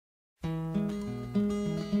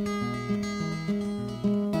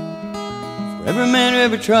every man who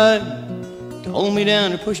ever tried to hold me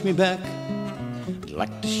down or push me back, I'd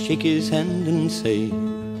like to shake his hand and say,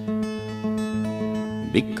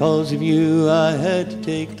 because of you I had to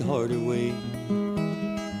take the harder way.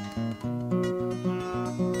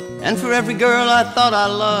 And for every girl I thought I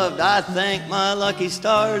loved, I thank my lucky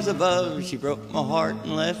stars above. She broke my heart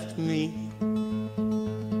and left me,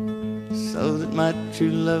 so that my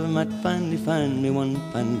true love might finally find me one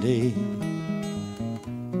fine day.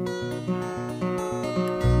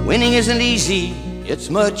 Winning isn't easy, it's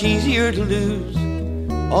much easier to lose.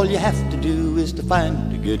 All you have to do is to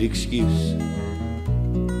find a good excuse.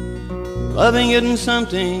 Loving isn't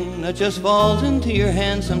something that just falls into your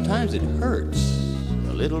hand. Sometimes it hurts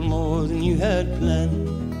a little more than you had planned.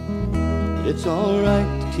 But it's alright,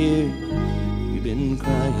 the tears you've been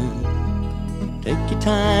crying. Take your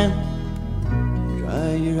time,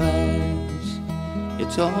 dry your eyes.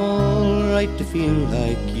 It's alright to feel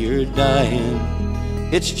like you're dying.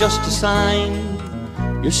 It's just a sign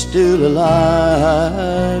you're still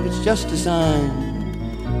alive. It's just a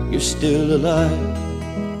sign you're still alive.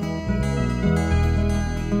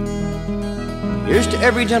 Here's to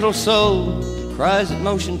every gentle soul that cries at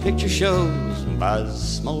motion picture shows and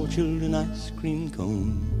buys small children ice cream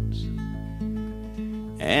cones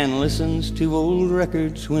and listens to old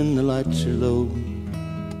records when the lights are low.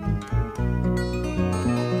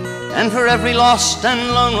 And for every lost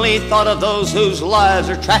and lonely thought of those whose lives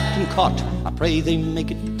are trapped and caught, I pray they make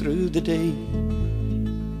it through the day,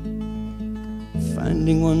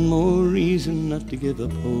 finding one more reason not to give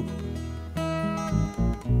up hope.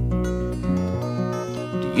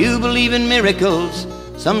 Do you believe in miracles?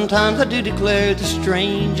 Sometimes I do declare the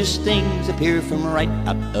strangest things appear from right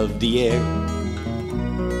out of the air.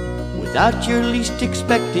 Without your least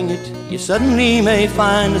expecting it, you suddenly may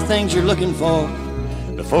find the things you're looking for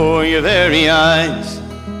before your very eyes.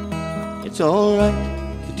 It's alright,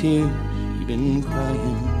 the tears you've been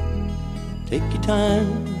crying. Take your time,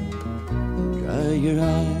 dry your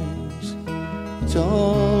eyes. It's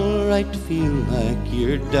alright to feel like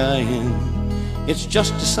you're dying. It's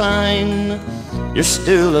just a sign you're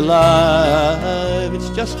still alive. It's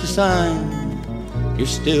just a sign you're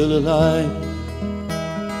still alive.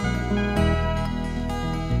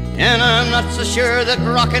 And I'm not so sure that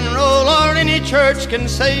rock and roll or any church can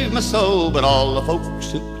save my soul, but all the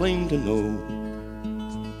folks who claim to know,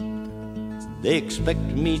 they expect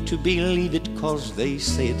me to believe it 'cause they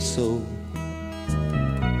say it's so.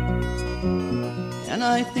 And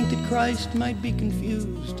I think that Christ might be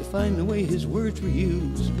confused to find the way his words were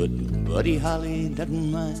used, but Buddy Holly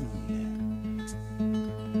doesn't mind,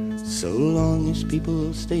 so long as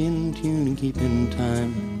people stay in tune and keep in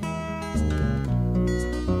time.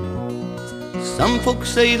 Some folks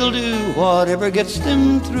say they'll do whatever gets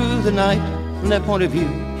them through the night. From that point of view,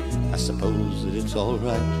 I suppose that it's all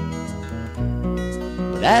right.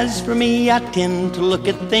 But as for me, I tend to look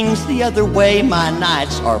at things the other way. My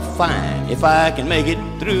nights are fine if I can make it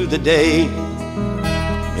through the day.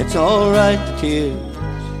 It's all right, the tears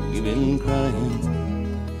you've been crying.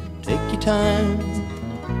 Take your time,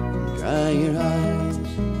 dry your eyes.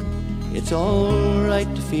 It's all right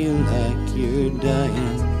to feel like you're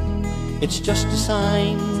dying. It's just a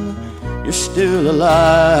sign you're still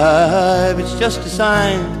alive. It's just a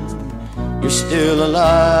sign you're still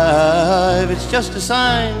alive. It's just a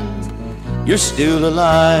sign you're still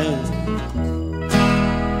alive.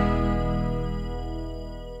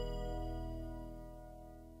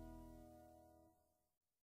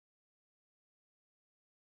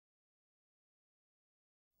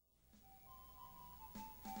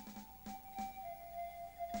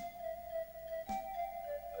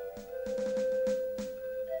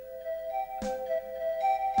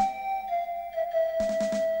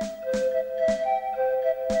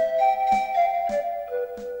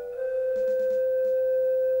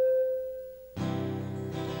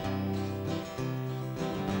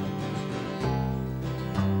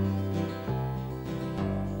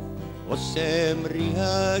 Jose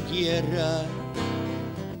Maria Guerra,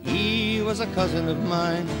 he was a cousin of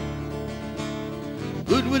mine,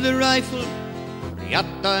 good with a rifle,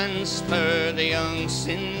 riata and spur, the young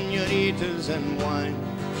senoritas and wine.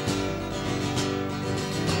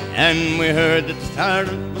 And we heard that the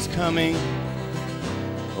tyrant was coming.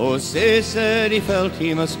 Jose said he felt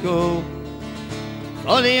he must go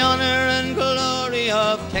for the honor and glory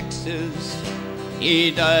of Texas.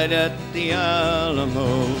 He died at the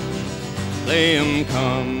Alamo. Play 'em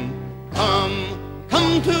come, come,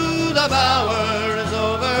 come to the bowers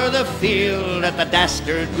over the field. At the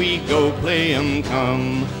dastard we go. Play 'em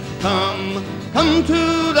come, come, come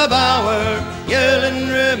to the bower. Yell and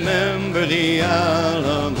remember the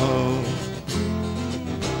Alamo.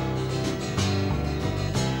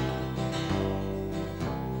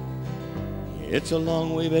 It's a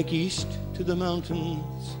long way back east to the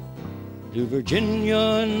mountains, to Virginia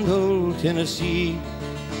and old Tennessee,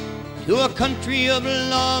 to a country of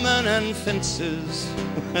lawmen and fences.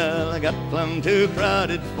 Well, I got plumb too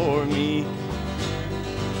crowded for me.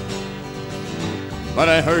 But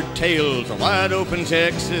I heard tales of wide open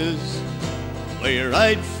Texas, where you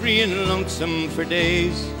ride free and lonesome for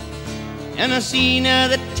days. And I see now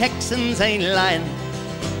the Texans ain't lying.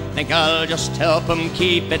 Think I'll just help 'em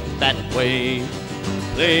keep it that way.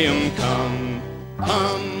 Play 'em come,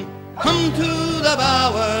 come, come to the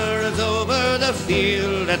bowers over the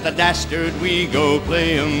field. At the dastard we go.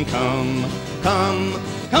 Play 'em come, come,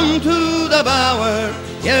 come to the bower,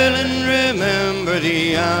 yelling remember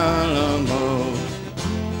the Alamo.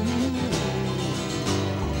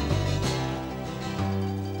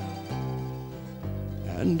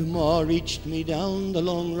 And Ma reached me down the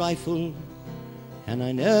long rifle, and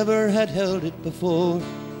I never had held it before.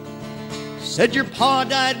 Said your pa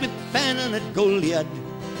died with Fannin at Goliad,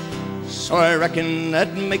 so I reckon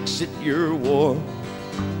that makes it your war.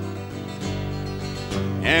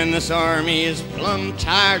 And this army is plumb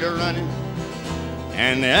tired of running,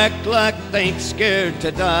 and they act like they ain't scared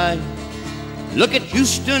to die. Look at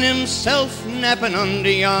Houston himself napping under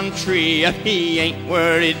yon tree. If he ain't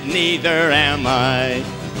worried, neither am I.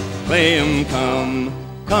 Play 'em come,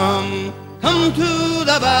 come, come to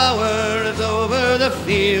the bowers over the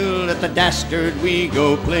field. At the dastard we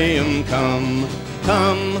go. Play 'em come,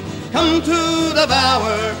 come, come to the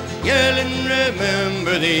bower, yelling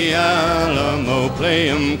remember the Alamo. Play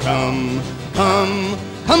 'em come, come,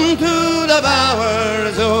 come to the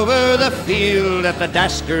bowers over the field. At the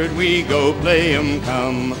dastard we go. Play 'em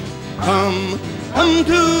come, come, come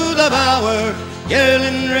to the bower,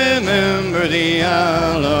 yelling remember the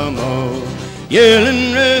Alamo,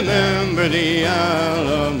 yelling remember the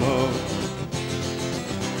Alamo.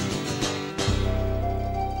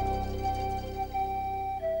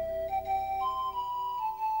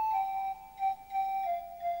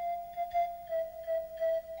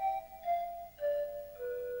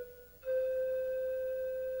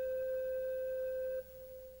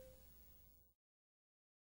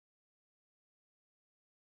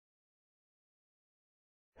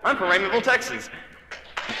 I'm from Raymondville, Texas.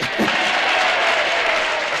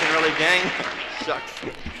 Nothing really, gang. Shucks.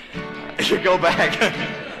 I should go back.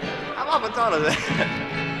 I've often thought of that.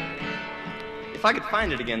 If I could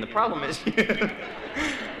find it again, the problem is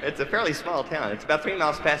it's a fairly small town. It's about 3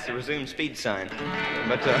 miles past the resume speed sign.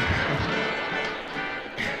 But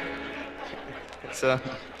it's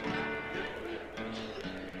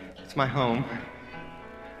my home.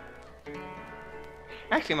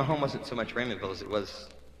 Actually, my home wasn't so much Raymondville as it was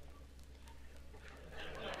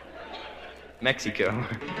Mexico.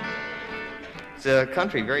 It's a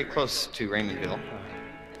country very close to Raymondville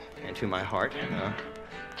and to my heart.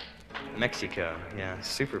 Mexico, yeah,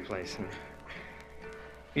 super place. And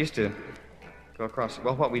we used to go across.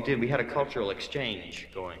 Well, what we did, we had a cultural exchange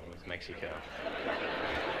going with Mexico.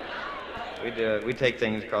 We'd take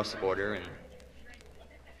things across the border and.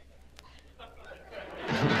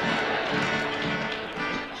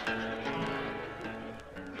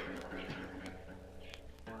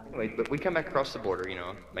 Anyway, but we come back across the border, you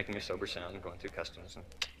know, making a sober sound and going through customs. And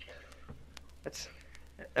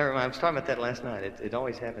I was talking about that last night. It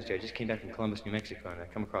always happens to you. I just came back from Columbus, New Mexico, and I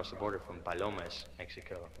come across the border from Palomas,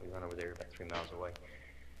 Mexico. We run over there about 3 miles away.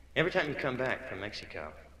 Every time you come back from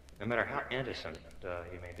Mexico, no matter how innocent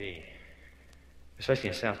you may be, especially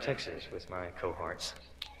in South Texas with my cohorts,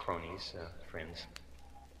 cronies, friends,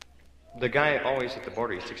 the guy always at the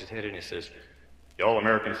border, he sticks his head in and he says, "Y'all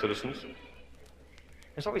American citizens?"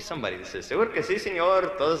 There's always somebody that says, "Seguro que sí,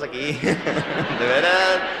 señor, todos aquí." De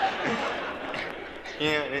verdad.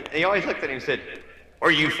 Yeah, and he always looked at him and said, "Where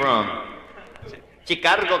are you from?" I said,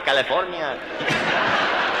 "Chicago, California."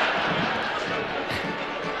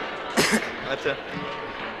 But,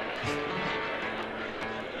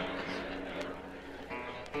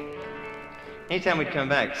 anytime we'd come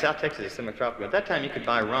back, South Texas is semi-tropical. At that time, you could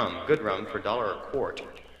buy rum, good rum, for $1 a quart.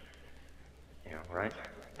 You know, right?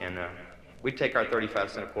 And we'd take our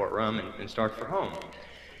 35-cent a quart rum and start for home.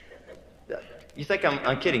 You think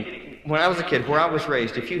I'm kidding. When I was a kid, where I was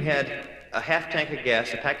raised, if you had a half tank of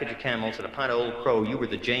gas, a package of Camels, and a pint of Old Crow, you were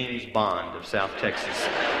the James Bond of South Texas.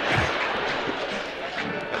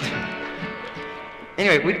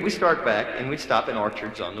 Anyway, we'd start back, and we'd stop in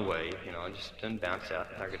orchards on the way, you know, just and bounce out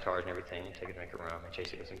our guitars and everything, and take a drink of rum, and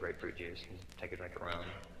chase it with some grapefruit juice, and take a drink of rum,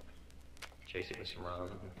 chase it with some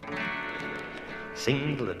rum.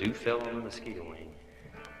 Sing till the dew fell on the mosquito wing.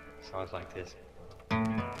 Songs like this.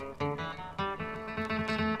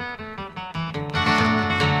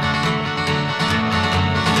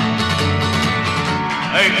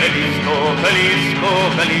 Ay, Jalisco, Jalisco,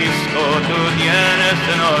 Jalisco, tú tienes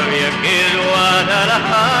novia que es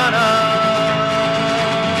Guadalajara.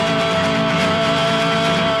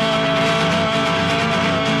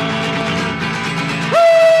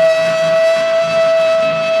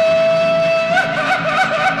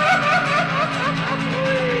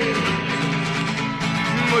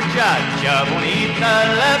 Muchacha bonita,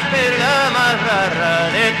 la perla más rara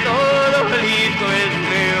de todo Jalisco es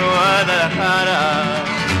mi Guadalajara.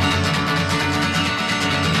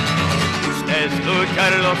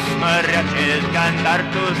 Escuchar los mariachis, cantar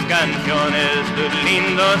tus canciones, tus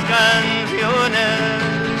lindas canciones.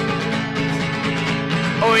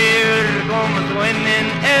 Oír cómo suenen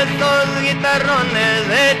esos guitarrones,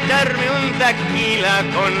 echarme un tequila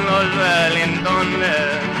con los valentones.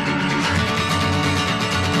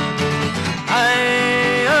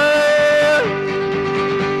 Ay, ay, ay.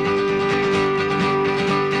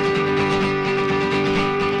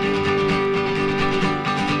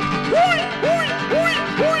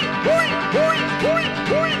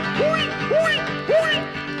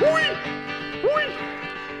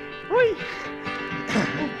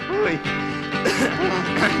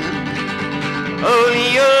 Oh,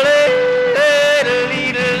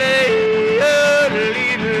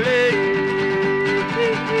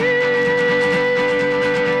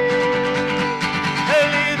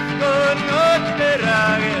 Jalisco, no te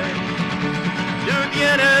ragues, tú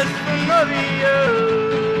tienes un novio.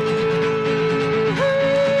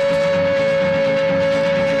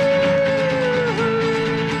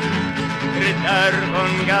 Gritar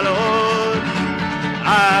con calor,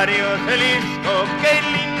 adiós Jalisco, qué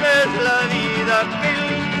linda es la vida, qué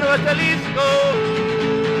lindo es Jalisco.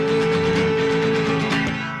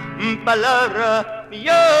 Palabra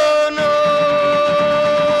yo no.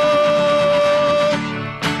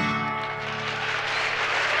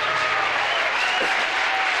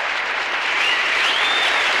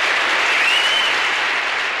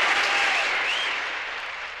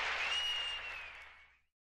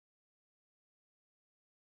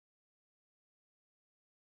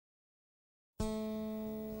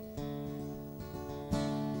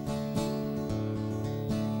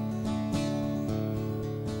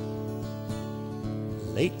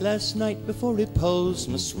 Late last night before repose,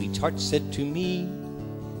 my sweetheart said to me,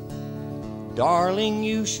 darling,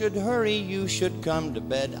 you should hurry, you should come to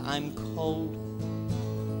bed, I'm cold.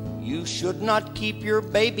 You should not keep your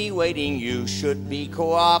baby waiting, you should be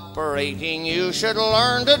cooperating, you should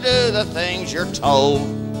learn to do the things you're told.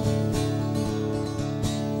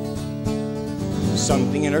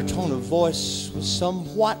 Something in her tone of voice was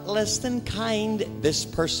somewhat less than kind, this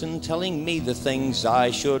person telling me the things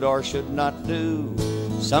I should or should not do.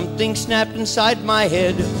 Something snapped inside my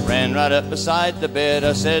head, ran right up beside the bed.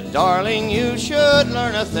 I said, darling, you should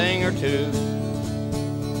learn a thing or two.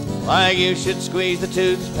 Like you should squeeze the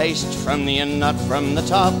toothpaste from the end, not from the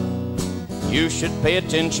top. You should pay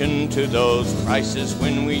attention to those prices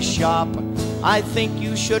when we shop. I think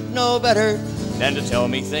you should know better than to tell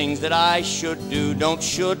me things that I should do. Don't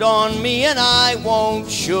should on me and I won't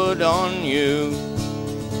should on you.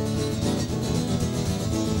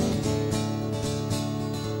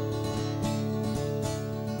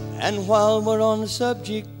 And while we're on the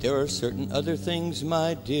subject, there are certain other things,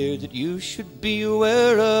 my dear, that you should be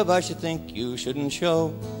aware of. I should think you shouldn't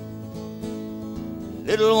show.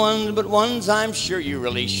 Little ones, but ones I'm sure you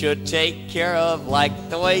really should take care of, like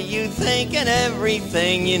the way you think and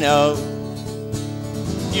everything you know.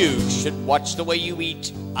 You should watch the way you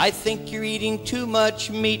eat. I think you're eating too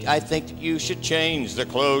much meat. I think that you should change the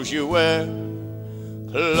clothes you wear.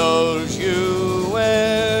 Clothes you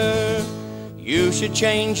wear. You should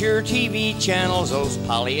change your TV channels, those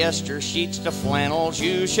polyester sheets to flannels.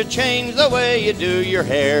 You should change the way you do your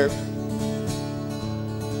hair.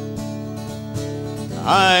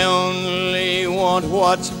 I only want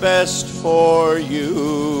what's best for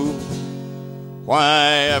you.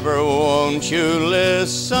 Why ever won't you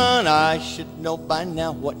listen? I should know by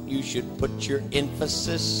now what you should put your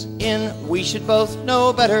emphasis in. We should both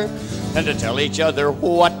know better than to tell each other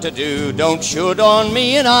what to do. Don't should on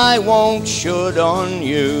me and I won't should on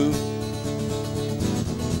you.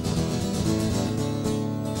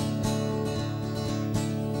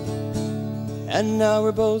 And now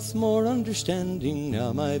we're both more understanding.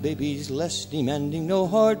 Now my baby's less demanding. No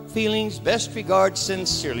hard feelings, best regards,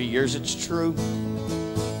 sincerely yours, it's true.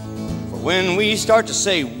 For when we start to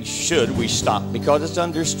say we should, we stop because it's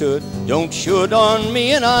understood. Don't should on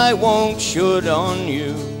me and I won't should on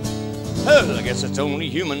you. Well, I guess it's only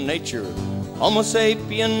human nature, Homo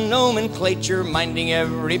sapien nomenclature, minding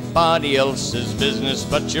everybody else's business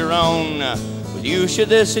but your own. You should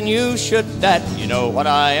this and you should that. You know what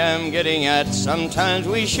I am getting at. Sometimes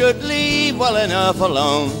we should leave well enough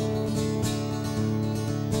alone.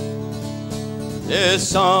 This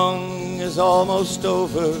song is almost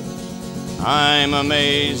over. I'm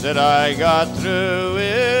amazed that I got through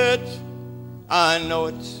it. I know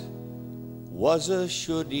it was a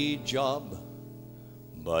shouldy job,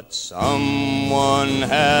 but someone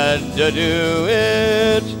had to do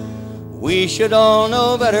it. We should all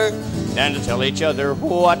know better than to tell each other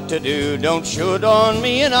what to do. Don't should on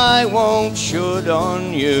me and I won't should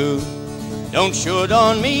on you. Don't should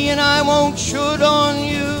on me and I won't should on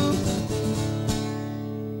you.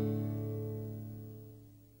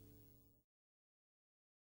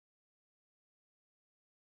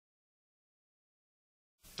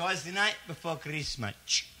 Twas the night before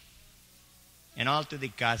Christmas, and all to the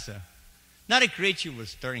casa. Not a creature was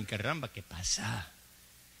stirring. Caramba, que pasa?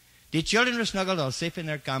 The children were snuggled all safe in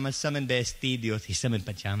their camas, some in vestidos y some in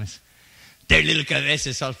pajamas. Their little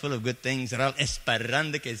cabezas all full of good things, they're all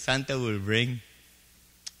esperando que Santa will bring.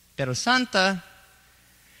 Pero Santa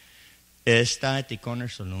está at the corner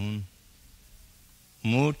saloon,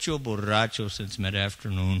 mucho borracho since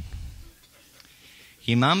mid-afternoon.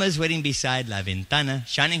 His mama is waiting beside la ventana,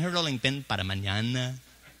 shining her rolling pin para mañana.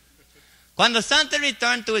 Cuando Santa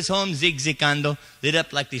returned to his home zigzagando, lit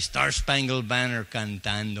up like the Star-Spangled Banner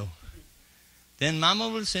cantando. Then Mama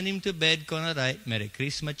will send him to bed con a right. Merry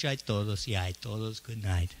Christmas a todos y a todos good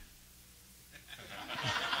night.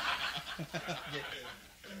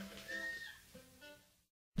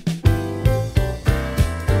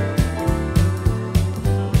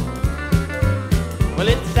 Well,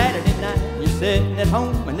 it's Saturday night, you're sitting at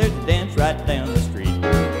home, and there's a dance right down the street.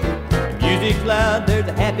 The music's loud, there's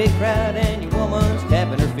a happy crowd, and your woman's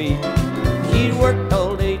tapping her feet. She's worked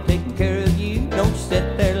all day taking care of you, don't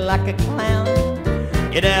sit there like a clown.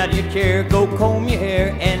 Get out of your chair, go comb your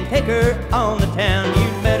hair, and take her on the town.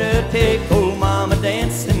 You'd better take old mama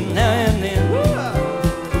dancing now and then.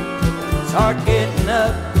 It's hard getting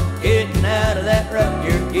up, getting out of that rut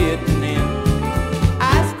you're getting in.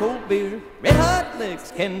 Ice cold beer, red hot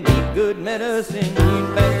licks can be good medicine.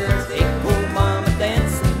 You'd better take old mama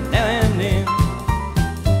dancing now and then.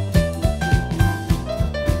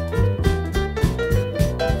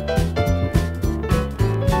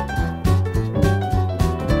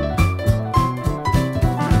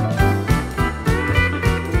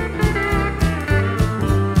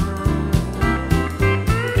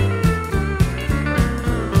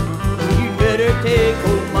 You'd better take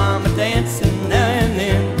old mama dancing now and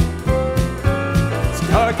then.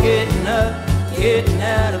 Start getting up, getting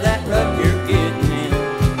out of that rut you're getting in.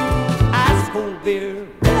 Ice cold beer,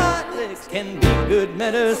 red hot licks can be good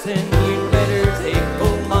medicine. You'd better take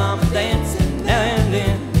old mama dancing now and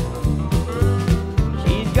then.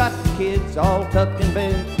 She's got the kids all tucked in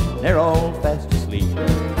bed, they're all fast asleep.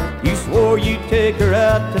 You swore you'd take her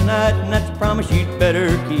out tonight, and that's a promise you'd better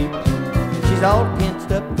keep. She's all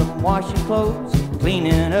tensed up from washing clothes,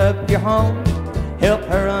 cleaning up your home. Help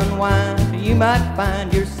her unwind, you might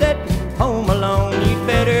find you're sitting home alone. You'd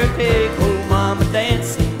better take old mama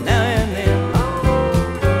dancing now and then.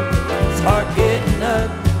 Start getting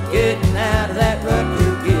up, getting out of that rut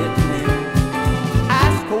you're getting in.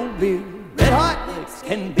 Ice cold beer, red hot licks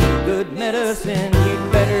can be good medicine.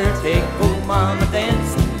 You'd better take old mama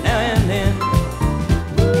dancing now and then.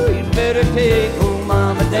 Ooh, you'd better take old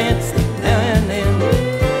mama dancing now and then.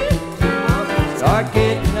 Start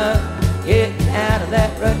getting up, getting out of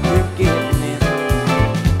that rut you're getting in.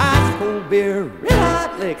 Ice cold beer, red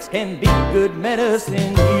hot licks can be good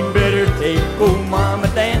medicine. You'd better take old mama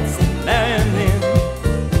dancing now and then.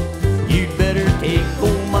 You'd better take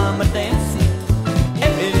old mama dancing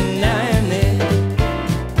every now and then.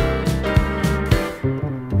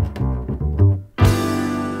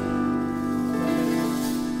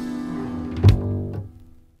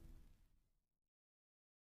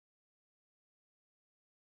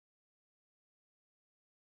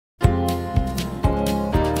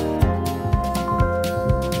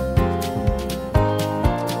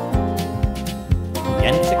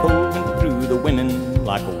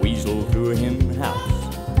 Like a weasel through a hen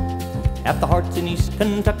house. Half the hearts in East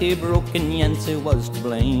Kentucky broken, Yancey was to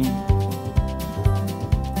blame.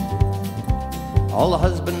 All the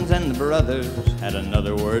husbands and the brothers had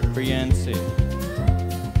another word for Yancey,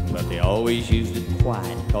 but they always used it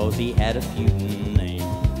quiet, cause he had a feudin' name.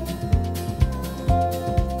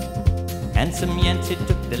 Handsome Yancey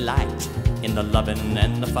took delight in the loving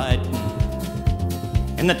and the fighting,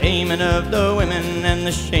 in the taming of the women and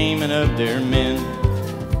the shaming of their men.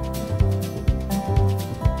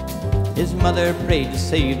 His mother prayed to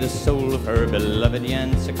save the soul of her beloved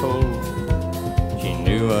Yancey Cole. She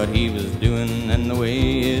knew what he was doing and the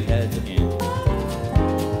way it had to end.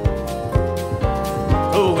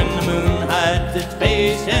 Oh, when the moon hides its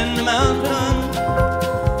face in the mountain,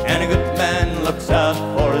 and a good man looks out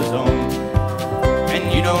for his own,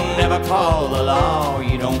 and you don't ever call the law,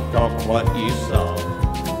 you don't talk what you saw,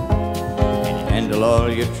 and you handle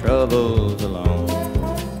all your troubles alone.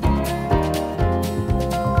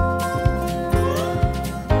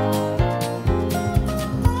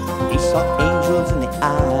 He saw angels in the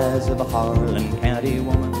eyes of a Harlan County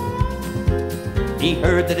woman. He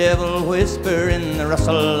heard the devil whisper in the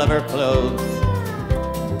rustle of her clothes.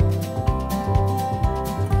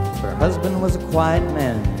 Her husband was a quiet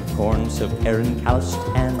man, corn silk hair and calloused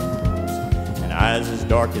hands, and eyes as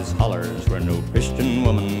dark as hollers where no Christian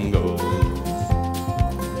woman goes.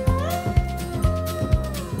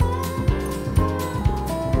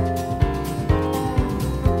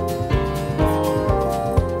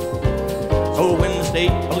 So when the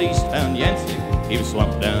state police found Yancey, he was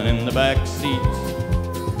slumped down in the back seat.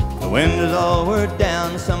 The windows all were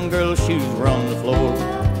down, some girl's shoes were on the floor.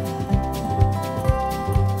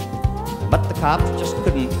 But the cops just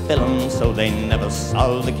couldn't fill 'em, so they never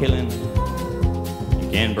saw the killing. You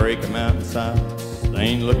can't break 'em out in silence, they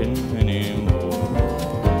ain't looking anymore.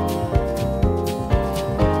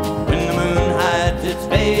 When the moon hides its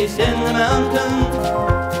face in the mountain,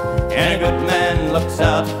 and a good man looks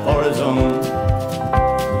out for his own,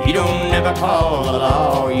 you don't never call the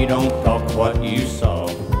law, you don't talk what you saw,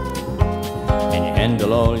 and you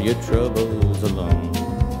handle all your troubles alone.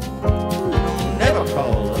 Never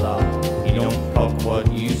call the law, you don't talk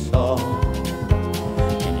what you saw,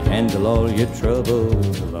 and you handle all your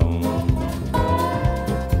troubles alone.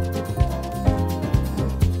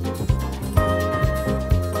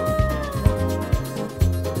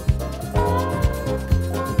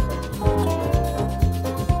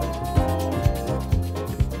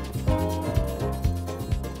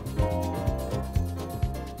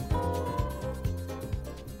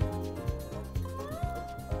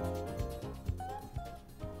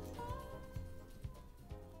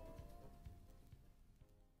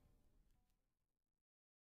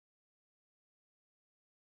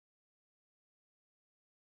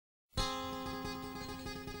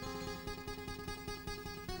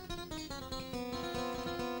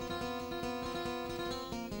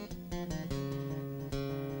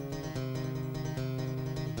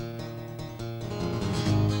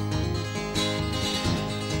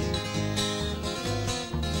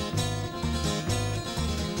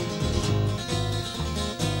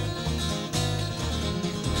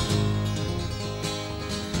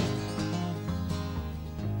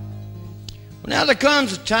 Now there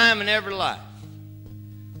comes a time in every life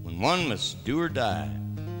when one must do or die.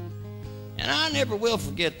 And I never will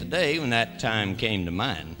forget the day when that time came to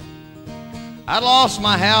mine. I lost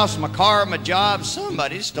my house, my car, my job,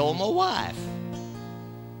 somebody stole my wife.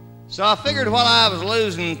 So I figured while I was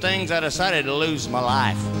losing things, I decided to lose my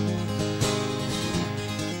life.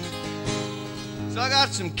 So I got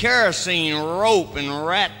some kerosene, rope, and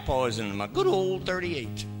rat poison in my good old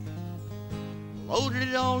 38. Loaded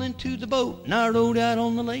it all into the boat, and I rode out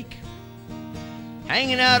on the lake.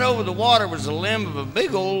 Hanging out over the water was the limb of a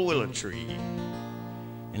big old willow tree.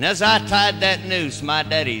 And as I tied that noose, my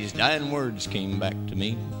daddy's dying words came back to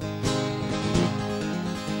me.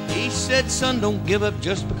 He said, son, don't give up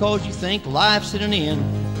just because you think life's at an end.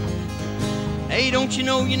 Hey, don't you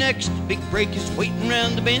know your next big break is waiting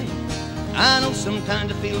round the bend? I know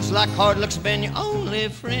sometimes it feels like hard luck's been your only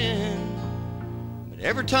friend.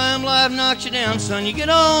 Every time life knocks you down, son, you get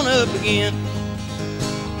on up again.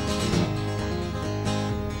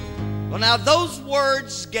 Well, now those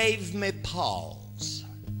words gave me pause.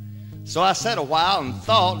 So I sat a while and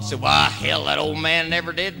thought and said, well, hell, that old man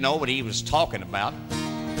never did know what he was talking about.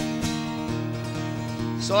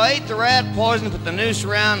 So I ate the rat poison, put the noose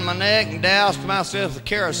around my neck, and doused myself with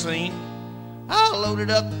kerosene. I loaded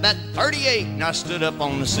up that 38 and I stood up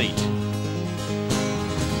on the seat.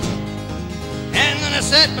 And then I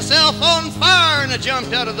set myself on fire and I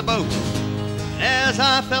jumped out of the boat. And as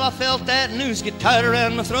I fell, I felt that noose get tied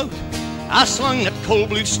around my throat. I slung that cold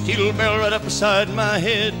blue steel barrel right up beside my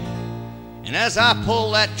head. And as I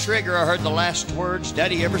pulled that trigger, I heard the last words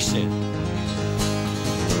Daddy ever said.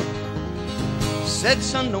 Said,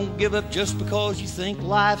 son, don't give up just because you think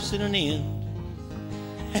life's at an end.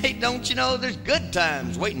 Hey, don't you know there's good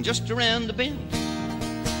times waiting just around the bend?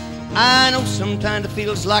 I know sometimes it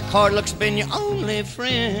feels like hard luck's been your only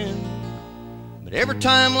friend. But every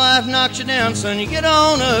time life knocks you down, son, you get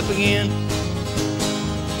on up again.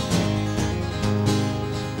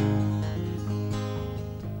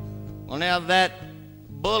 Well, now that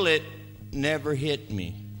bullet never hit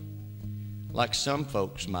me like some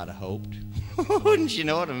folks might have hoped. Wouldn't you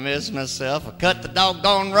know it, I missed myself. I cut the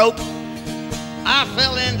doggone rope. I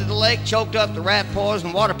fell into the lake, choked up the rat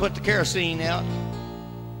poison, water put the kerosene out.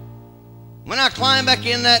 When I climbed back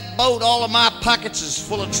in that boat, all of my pockets is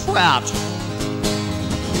full of trout.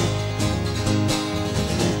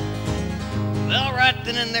 Well, right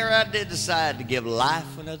then and there I did decide to give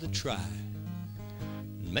life another try.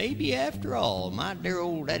 Maybe after all, my dear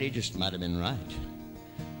old daddy just might have been right.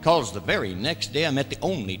 'Cause the very next day I met the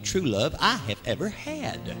only true love I have ever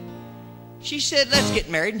had. She said, let's get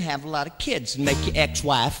married and have a lot of kids and make your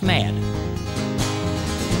ex-wife mad.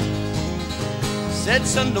 Said,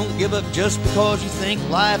 son, don't give up just because you think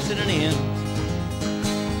life's at an end.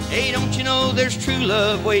 Hey, don't you know there's true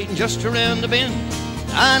love waiting just around the bend?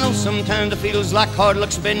 I know sometimes it feels like hard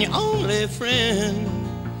luck's been your only friend,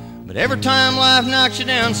 but every time life knocks you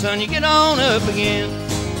down, son, you get on up again.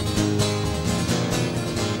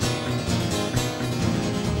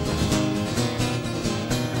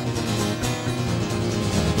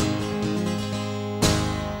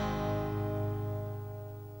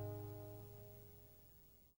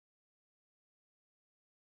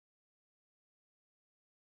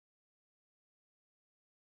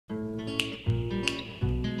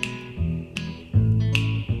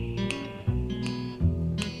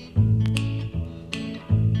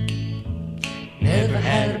 Never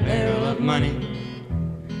had a barrel of money,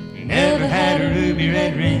 never had a ruby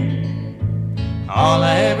red ring. All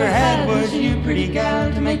I ever had was you, pretty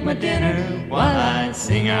gal, to make my dinner while I'd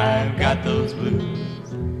sing I've got those blues,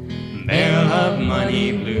 barrel of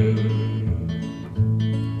money blues.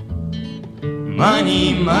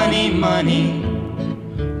 Money, money, money,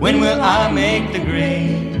 when will I make the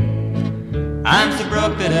grade? I'm so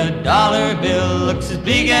broke that a dollar bill looks as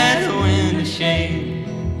big as a window shade.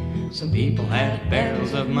 Some people have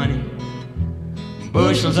barrels of money,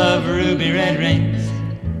 bushels of ruby red rings,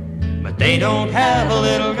 but they don't have a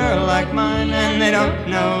little girl like mine, and they don't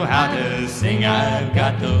know how to sing I've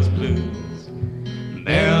got those blues,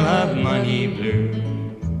 barrel of money blues.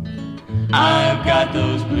 I've got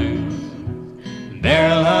those blues,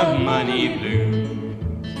 barrel of money blues.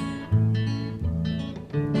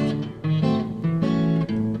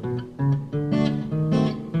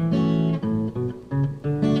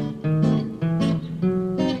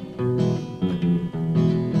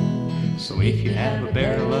 So if you have a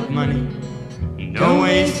barrel of money, don't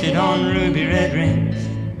waste it on ruby red rings.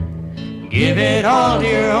 Give it all to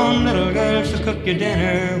your own little girl, she'll cook your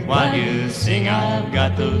dinner while you sing I've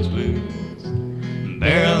got those blues,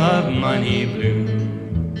 barrel of money blues.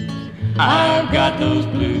 I've got those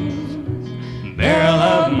blues, barrel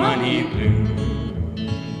of money blues.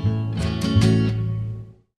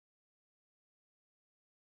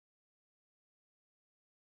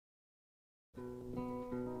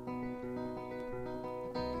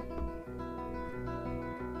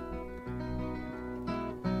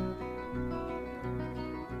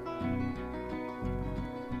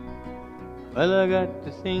 Well, I got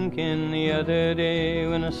to thinking the other day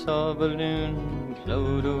when I saw a balloon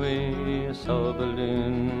float away. I saw a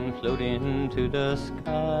balloon float into the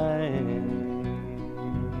sky.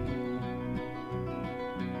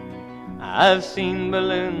 I've seen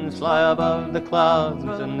balloons fly above the clouds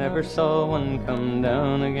and never saw one come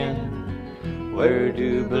down again. Where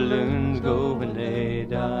do balloons go when they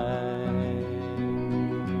die?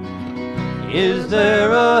 Is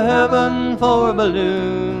there a heaven for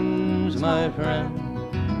balloons, my friend?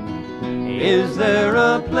 Is there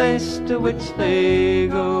a place to which they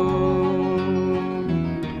go?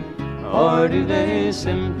 Or do they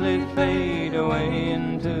simply fade away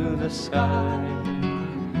into the sky?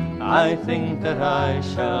 I think that I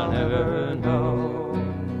shall never know.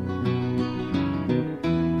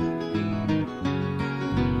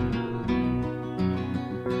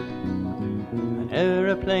 An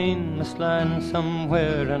aeroplane must land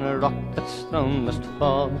somewhere, and a rock that's thrown must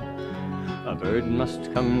fall. A bird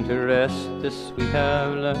must come to rest, this we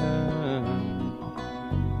have learned.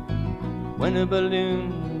 When a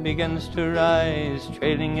balloon begins to rise,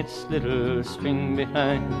 trailing its little string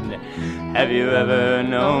behind, have you ever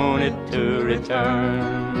known it to return?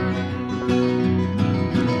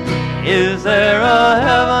 Is there a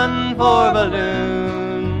heaven for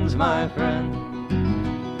balloons, my friend?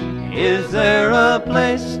 Is there a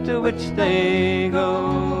place to which they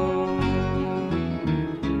go?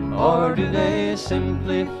 Or do they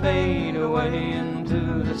simply fade away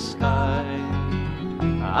into the sky?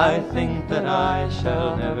 I think that I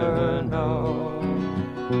shall never know.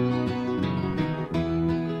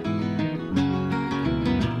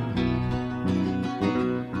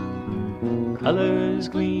 colors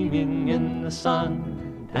gleaming in the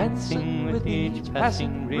sun, dancing with each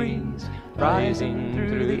passing breeze, rising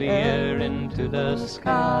through the air into the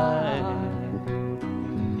sky,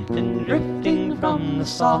 then drifting from the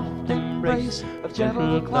soft embrace of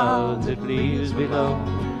gentle clouds it leaves below.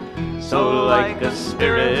 So like a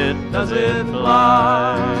spirit does it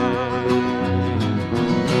fly.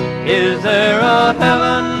 Is there a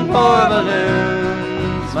heaven for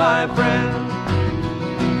balloons, my friend?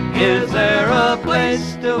 Is there a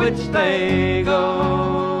place to which they go?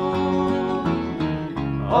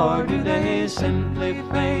 Or do they simply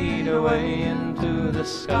fade away into the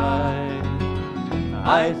sky?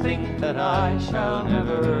 I think that I shall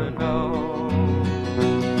never know.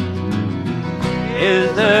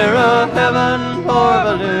 Is there a heaven for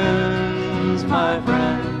balloons, my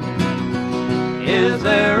friend? Is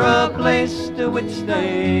there a place to which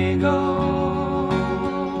they go?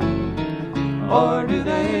 Or do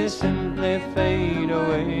they simply fade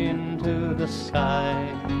away into the sky?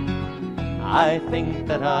 I think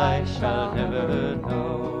that I shall never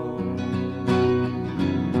know.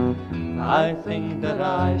 I think that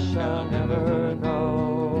I shall never know.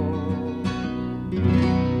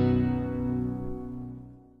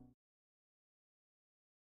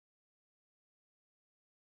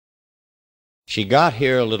 She got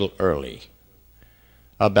here a little early,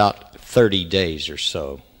 about 30 days or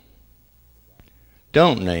so.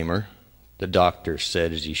 Don't name her, the doctor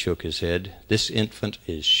said as he shook his head. This infant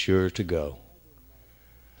is sure to go.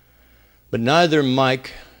 But neither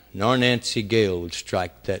Mike nor Nancy Gale would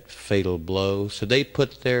strike that fatal blow, so they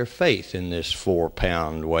put their faith in this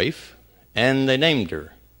 4-pound waif, and they named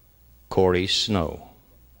her Corey Snow.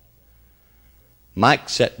 Mike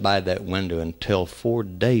sat by that window until 4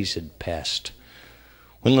 days had passed.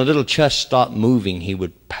 When the little chest stopped moving, he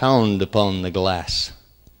would pound upon the glass.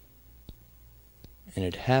 And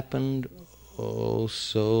it happened, oh,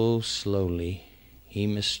 so slowly. He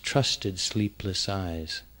mistrusted sleepless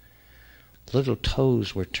eyes. The little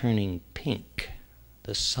toes were turning pink.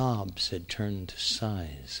 The sobs had turned to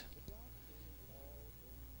sighs.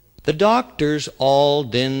 The doctors all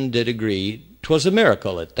then did agree 'twas a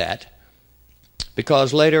miracle at that,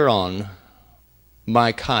 because later on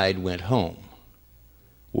Mike Hyde went home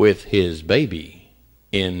with his baby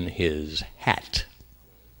in his hat.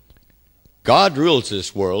 God rules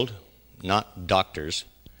this world, not doctors.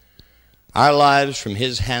 Our lives from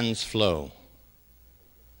his hands flow.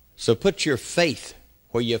 So put your faith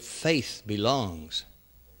where your faith belongs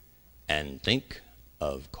and think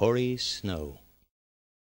of Corey Snow.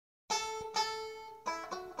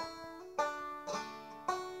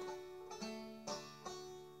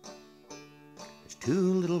 There's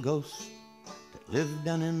 2 little ghosts that live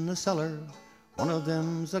down in the cellar. One of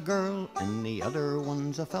them's a girl and the other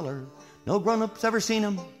one's a feller. No grown-ups ever seen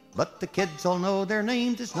 'em, but the kids all know their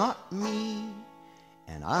names. It's not me,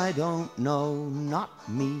 and I don't know, not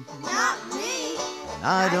me. Not me. And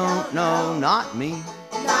I don't know, not me.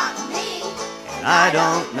 Not me. And I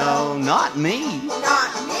don't know, not me.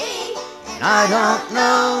 Not me. And I don't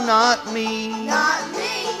know, not me. Not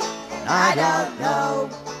me. And I don't know.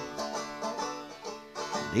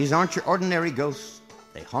 These aren't your ordinary ghosts.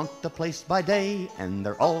 They haunt the place by day, and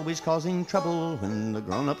they're always causing trouble when the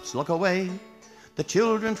grown-ups look away. The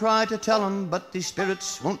children try to tell them, but these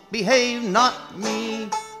spirits won't behave. Not me,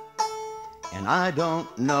 and I don't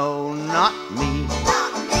know, not me.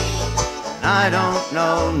 Not me. And I don't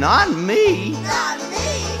know, not me. Not me.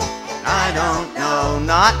 And I don't know,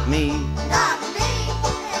 not me. Not me.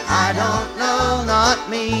 I don't know, not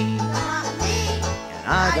me. Not me. And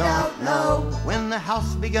I don't know. When the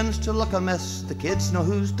house begins to look a mess, the kids know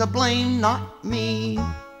who's to blame, not me.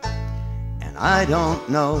 And I don't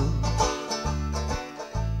know.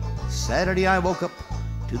 Saturday I woke up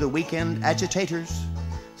to the weekend agitators,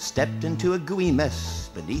 stepped into a gooey mess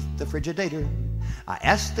beneath the Frigidator. I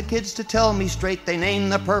asked the kids to tell me straight, they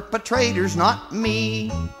named the perpetrators, not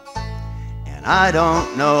me. And I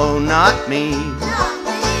don't know, not me. Not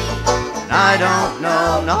me. And I don't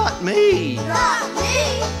know, not me. Not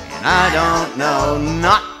me. And I don't know,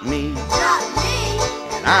 not me. Not me.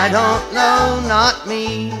 And I don't know, not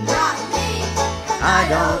me. Not me. I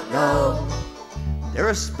don't know. They're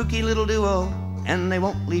a spooky little duo, and they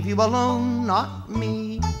won't leave you alone, not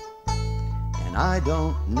me. And I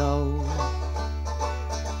don't know.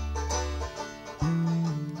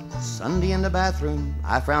 Sunday in the bathroom,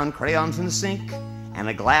 I found crayons in the sink and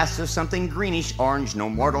a glass of something greenish orange no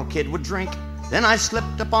mortal kid would drink. Then I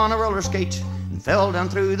slipped upon a roller skate and fell down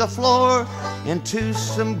through the floor into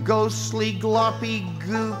some ghostly gloppy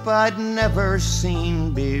goop I'd never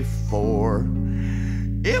seen before.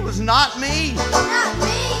 It was not me. Not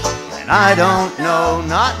me. And I don't know,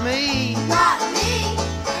 not me. not me,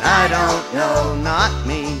 And I don't know, not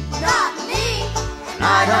me. not me, And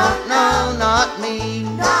I don't know, not me.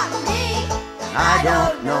 not me, And I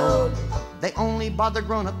don't know. They only bother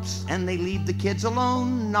grown-ups and they leave the kids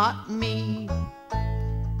alone, not me.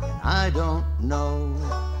 And I don't know.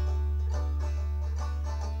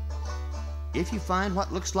 If you find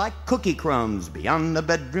what looks like cookie crumbs beyond the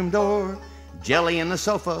bedroom door, jelly in the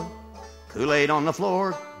sofa, Kool-Aid on the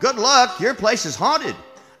floor, good luck, your place is haunted.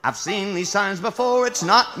 I've seen these signs before, it's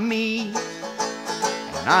not me.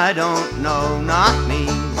 And I don't know, not me.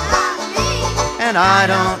 not me, And I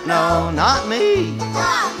don't know, not me.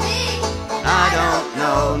 not me, I don't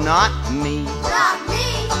know, not me. not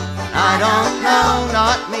me, I don't know,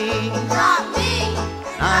 not me. not me,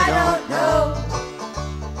 I don't know.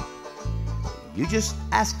 You just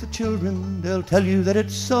ask the children, they'll tell you that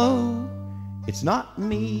it's so. It's not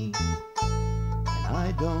me, and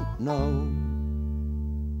I don't know.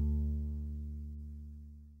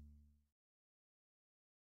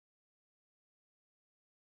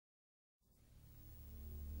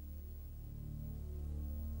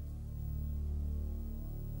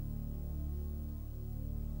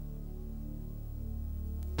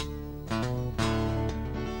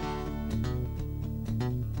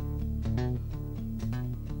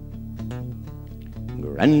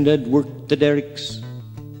 Granddad worked the derricks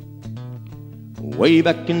way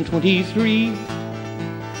back in 23,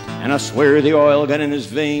 and I swear the oil got in his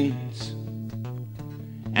veins,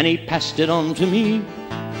 and he passed it on to me.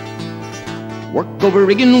 Work over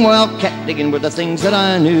rigging, wildcat digging were the things that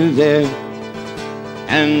I knew there,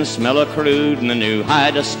 and the smell of crude and the new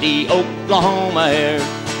high dusty Oklahoma air.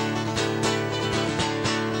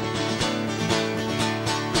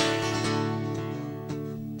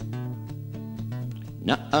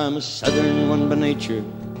 Now I'm a southern one by nature,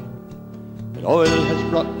 but oil has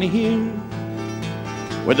brought me here,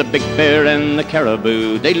 where the big bear and the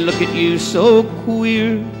caribou, they look at you so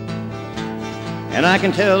queer. And I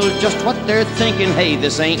can tell just what they're thinking, hey,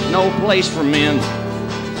 this ain't no place for men.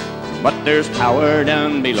 But there's power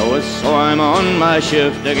down below us, so I'm on my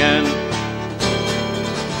shift again.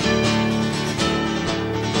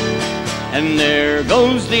 And there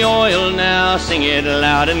goes the oil now, sing it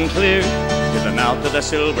loud and clear, to the mouth of the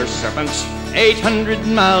Silver Serpents, 800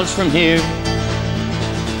 miles from here.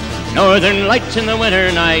 Northern lights in the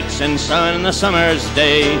winter nights and sun in the summer's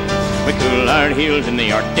day. We cool our heels in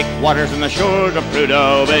the Arctic waters and the shores of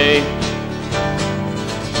Prudhoe Bay.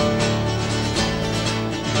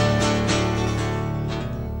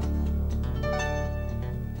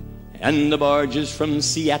 And the barges from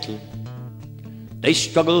Seattle, they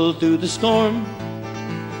struggle through the storm,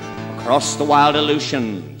 across the wild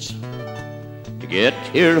Aleutians, to get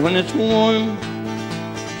here when it's warm.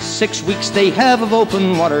 6 weeks they have of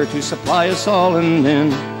open water to supply us all, and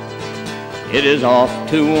then it is off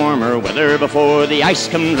to warmer weather before the ice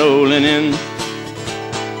comes rolling in.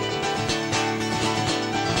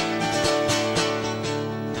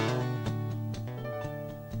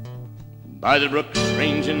 By the brooks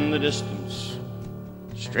range in the distance,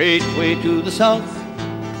 straight way to the south,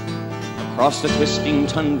 across the twisting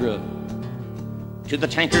tundra to the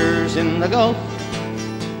tankers in the Gulf,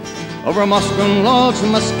 over moss-grown logs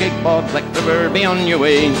and muskeg bog, Black River be on your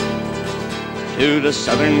way, to the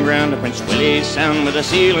southern ground of Prince William Sound where the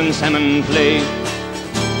seal and salmon play.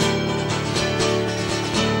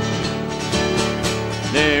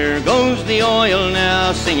 There goes the oil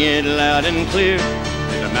now, sing it loud and clear,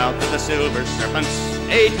 to the mouth of the Silver Serpents,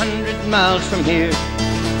 800 miles from here.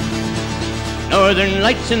 Northern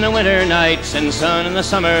lights in the winter nights and sun in the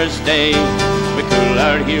summer's day. We cool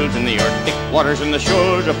our heels in the Arctic waters and the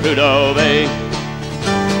shores of Prudhoe Bay.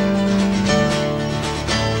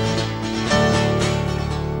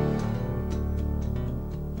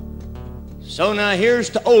 So now here's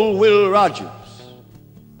to old Will Rogers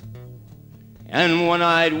and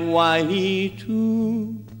One-Eyed Wiley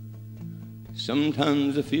too.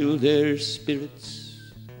 Sometimes I feel their spirits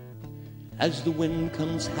as the wind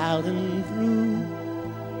comes howling through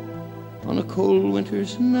on a cold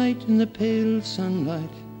winter's night in the pale sunlight.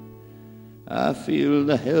 I feel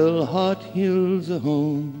the hell-hot hills of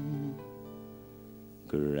home.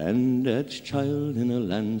 Granddad's child in a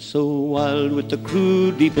land so wild with the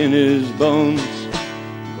crew deep in his bones.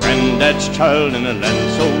 Granddad's child in a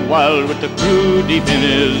land so wild with the crew deep in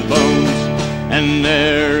his bones. And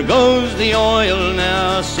there goes the oil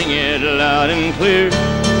now, sing it loud and clear,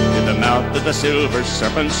 to the mouth of the Silver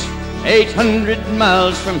Serpents, 800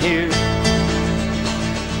 miles from here.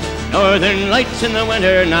 Northern lights in the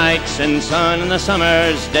winter nights and sun in the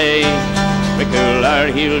summer's day. We cool our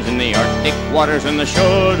heels in the Arctic waters on the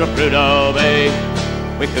shores of Prudhoe Bay.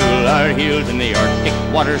 We cool our heels in the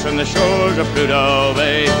Arctic waters on the shores of Prudhoe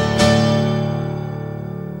Bay.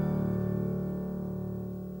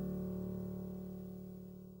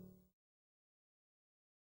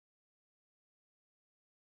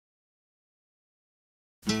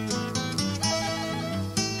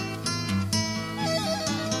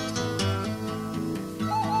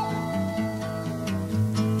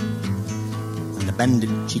 Bandit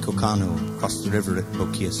Chicocano crossed the river at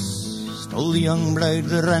Boquias, stole the young bride,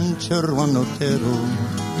 the rancher Juan Otero.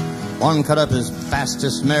 Juan cut up his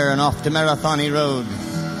fastest mare and off to Marathon he rode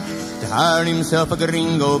to hire himself a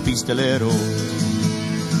gringo pistolero.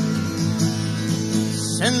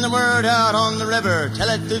 Send the word out on the river, tell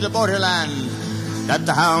it through the borderland, that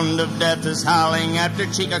the hound of death is howling after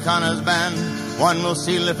Chicocano's band. One will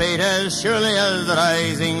seal the fate as surely as the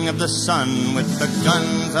rising of the sun with the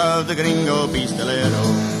guns of the gringo pistolero.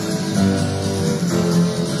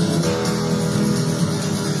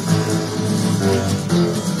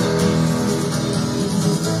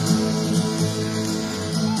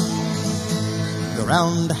 The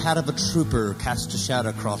round hat of a trooper cast a shadow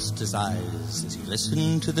across his eyes as he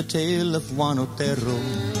listened to the tale of Juan Otero.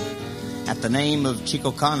 At the name of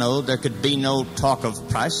Chicocano, there could be no talk of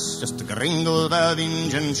price, just a gringo del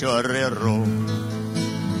Injun chorrero.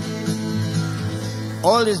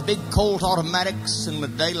 Oiled his big Colt automatics, and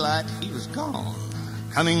with daylight he was gone.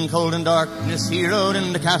 Coming cold in darkness, he rode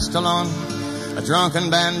into Castellon. A drunken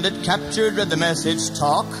bandit captured read the message,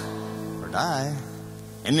 talk or die,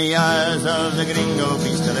 in the eyes of the gringo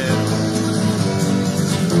pistolero.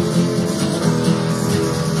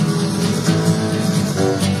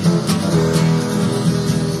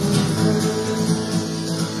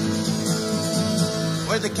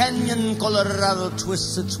 Where the canyon Colorado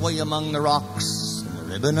twists its way among the rocks, and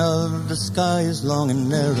the ribbon of the sky is long and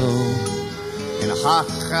narrow. In a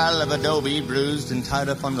jacal of adobe bruised and tied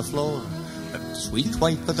up on the floor, the sweet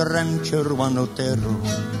wife of the rancher Juan Otero.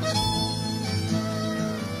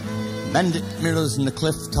 Bandit mirrors in the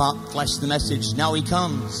cliff top flash the message, now he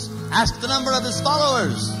comes. Ask the number of his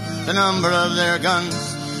followers, the number of their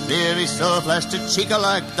guns. The heavy soul flashed to Chica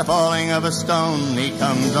like the falling of a stone. He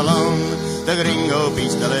comes alone, the gringo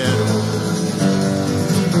pistolero.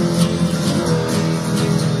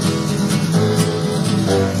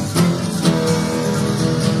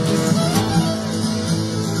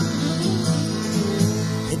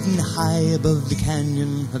 Hidden high above the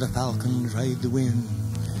canyon where the falcons ride the wind,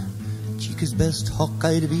 Chica's best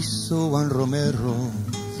hawk-eyed aviso, Juan Romero,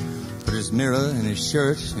 put his mirror in his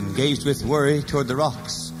shirt and gazed with worry toward the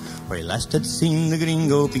rocks where he last had seen the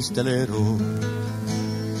gringo pistolero.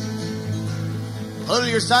 Pull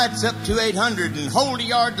your sights up to 800 and hold a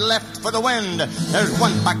yard left for the wind. There's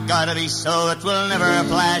one buck-eyed aviso that will never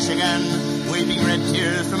flash again, weeping red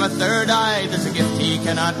tears from a third eye. That's a gift he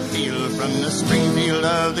cannot feel from the Springfield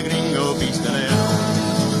of the gringo pistolero.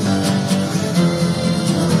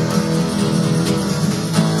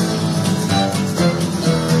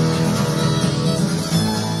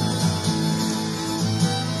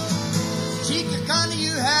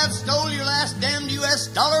 Stole your last damned U.S.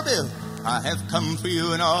 dollar bill. I have come for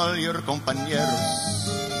you and all your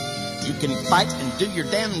compañeros. You can fight and do your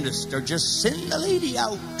damnedest, or just send the lady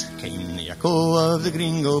out. Came the echo of the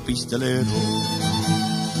gringo pistolero.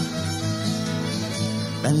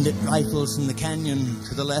 Bandit rifles in the canyon,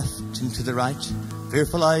 to the left and to the right.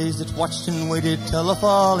 Fearful eyes that watched and waited till the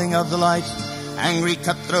falling of the light. Angry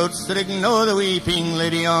cutthroats that ignore the weeping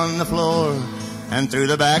lady on the floor. And through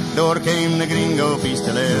the back door came the gringo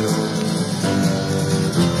pistolero.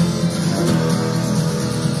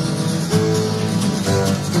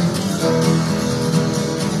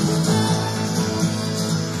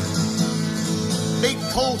 Big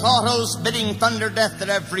Colt autos bidding thunder death at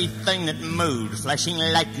everything that moved, flashing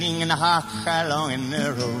lightning in a jacal long and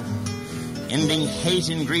narrow, ending hate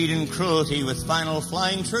and greed and cruelty with final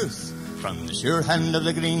flying truth from the sure hand of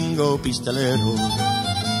the gringo pistolero.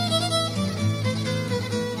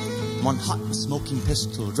 One hot and smoking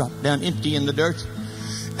pistol dropped down empty in the dirt,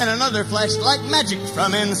 and another flashed like magic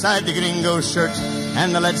from inside the gringo's shirt.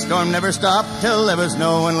 And the lead storm never stopped till there was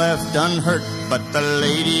no one left unhurt but the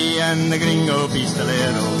lady and the gringo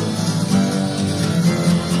pistolero.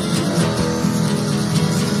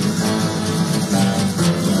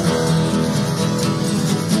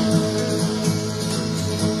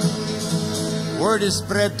 Word is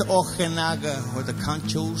spread to Ojinaga where the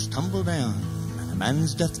conchos tumble down. A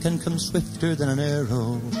man's death can come swifter than an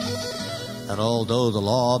arrow. That although the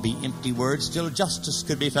law be empty words, still justice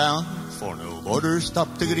could be found, for no border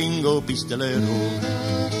stopped the gringo pistolero.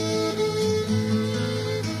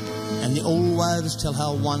 And the old wives tell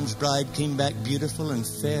how one's bride came back beautiful and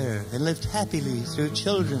fair and lived happily through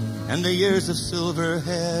children and the years of silver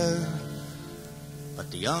hair.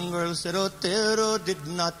 But the young girl said Otero did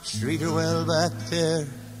not treat her well back there.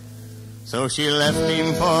 So she left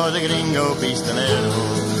him for the gringo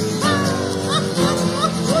pistolero.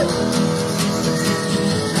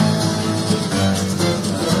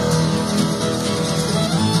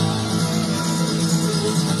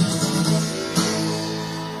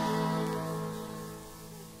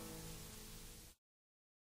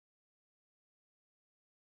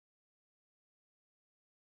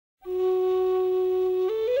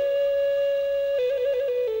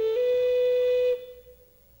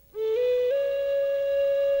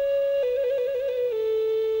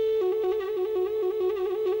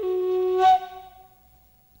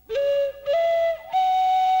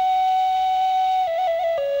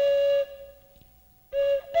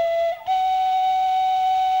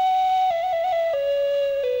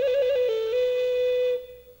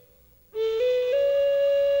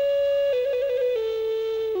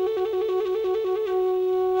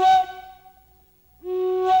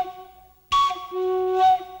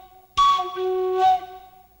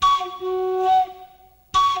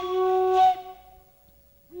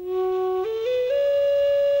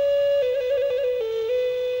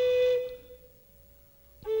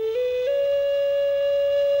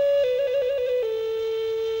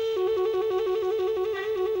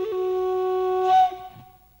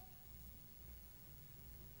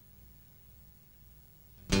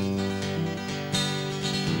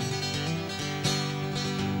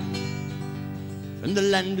 From the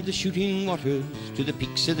land of the shooting waters to the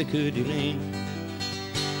peaks of the Coeur d'Alene,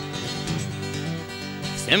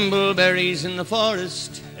 thimbleberries in the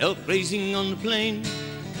forest, elk grazing on the plain,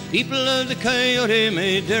 people of the Coyote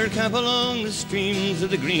made their camp along the streams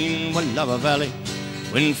of the green Wallowa Valley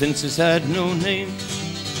when fences had no name.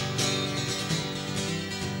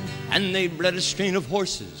 And they bred a strain of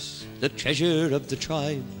horses, the treasure of the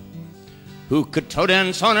tribe, who could toe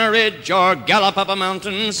dance on a ridge or gallop up a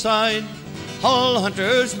mountainside, haul a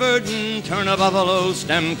hunter's burden, turn a buffalo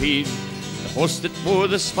stampede. The horse that wore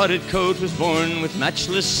the spotted coat was born with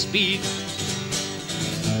matchless speed.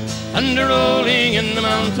 Thunder rolling in the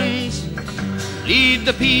mountains, lead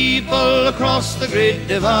the people across the great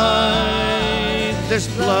divide. There's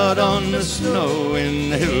blood on the snow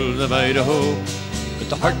in the hills of Idaho, but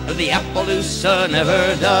the heart of the Appaloosa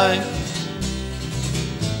never died.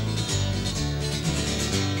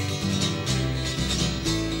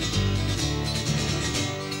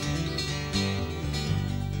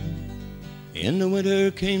 In the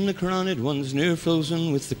winter came the Cronid ones, near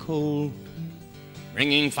frozen with the cold,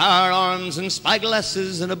 bringing firearms and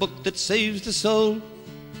spyglasses and a book that saves the soul.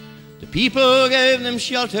 The people gave them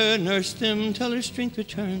shelter, nursed them till their strength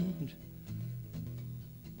returned,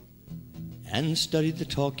 and studied the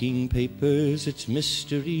talking papers, its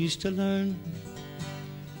mysteries to learn.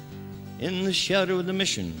 In the shadow of the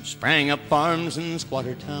mission sprang up farms and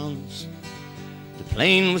squatter towns. The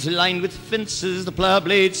plain was lined with fences, the plow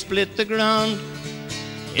blade split the ground.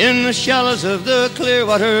 In the shallows of the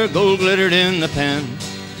Clearwater, gold glittered in the pan.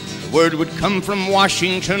 The word would come from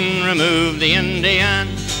Washington, remove the Indian.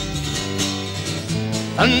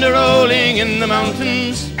 Thunder rolling in the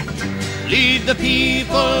mountains, lead the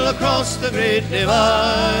people across the great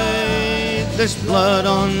divide. There's blood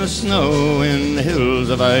on the snow in the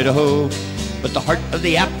hills of Idaho, but the heart of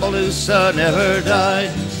the Appaloosa never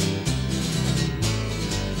died.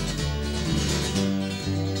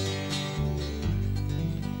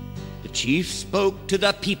 The chief spoke to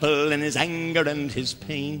the people in his anger and his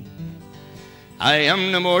pain. I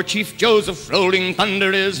am no more Chief Joseph, rolling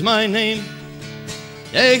thunder is my name.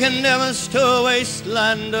 They can never stow a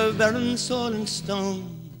wasteland of barren soil and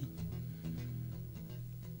stone.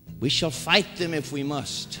 We shall fight them if we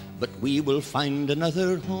must, but we will find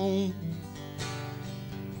another home.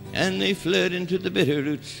 And they fled into the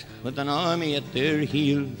Bitterroot with an army at their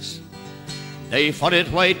heels. They fought at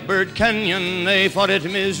Whitebird Canyon, they fought at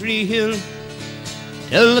Misery Hill,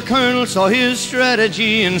 till the colonel saw his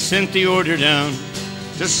strategy and sent the order down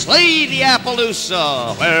to slay the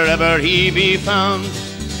Appaloosa wherever he be found.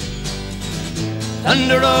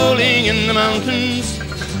 Thunder rolling in the mountains,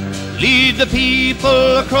 lead the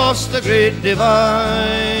people across the great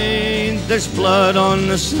divide. There's blood on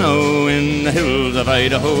the snow in the hills of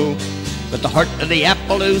Idaho, but the heart of the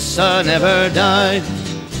Appaloosa never died.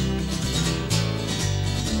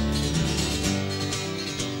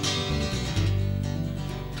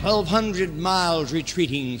 1,200 miles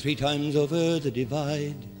retreating 3 times over the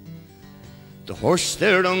divide. The horse,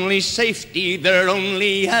 their only safety, their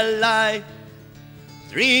only ally.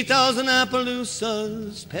 3,000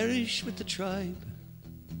 Appaloosas perish with the tribe.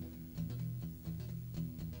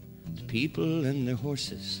 The people and their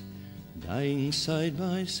horses dying side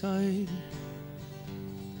by side.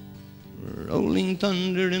 Rolling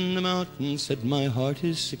thunder in the mountains said my heart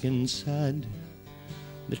is sick and sad.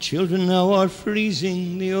 The children now are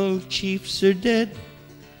freezing, the old chiefs are dead.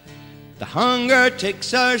 The hunger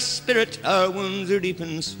takes our spirit, our wounds are deep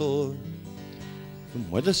and sore. From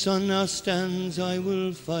where the sun now stands, I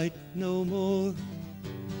will fight no more.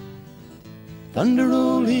 Thunder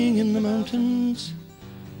rolling in the mountains,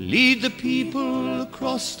 lead the people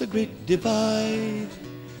across the great divide.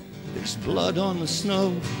 There's blood on the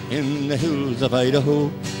snow in the hills of Idaho,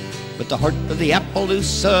 but the heart of the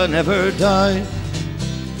Appaloosa never died.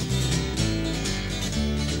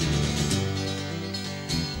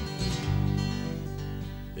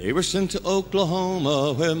 They were sent to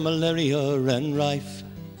Oklahoma where malaria ran rife,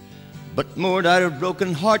 but more died of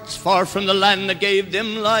broken hearts far from the land that gave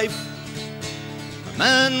them life. A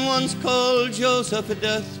man once called Joseph at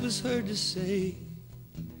death was heard to say,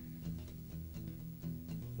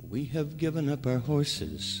 we have given up our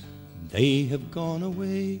horses, they have gone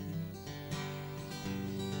away.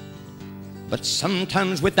 But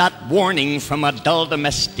sometimes without warning from a dull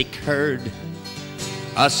domestic herd,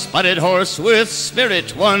 a spotted horse with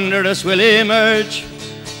spirit wondrous will emerge.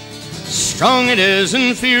 Strong it is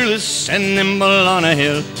and fearless and nimble on a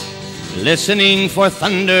hill, listening for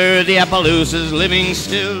thunder, the Appaloosas living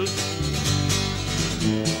still.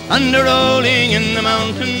 Thunder rolling in the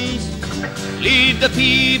mountains, lead the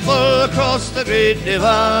people across the great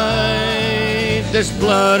divide. There's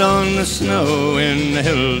blood on the snow in the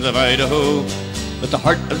hills of Idaho, but the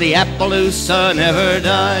heart of the Appaloosa never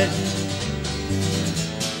died.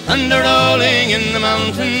 Thunder rolling in the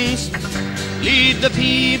mountains, lead the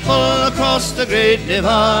people across the great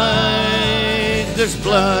divide. There's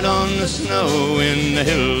blood on the snow in the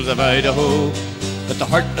hills of Idaho, but the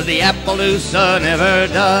heart of the Appaloosa never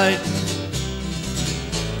died.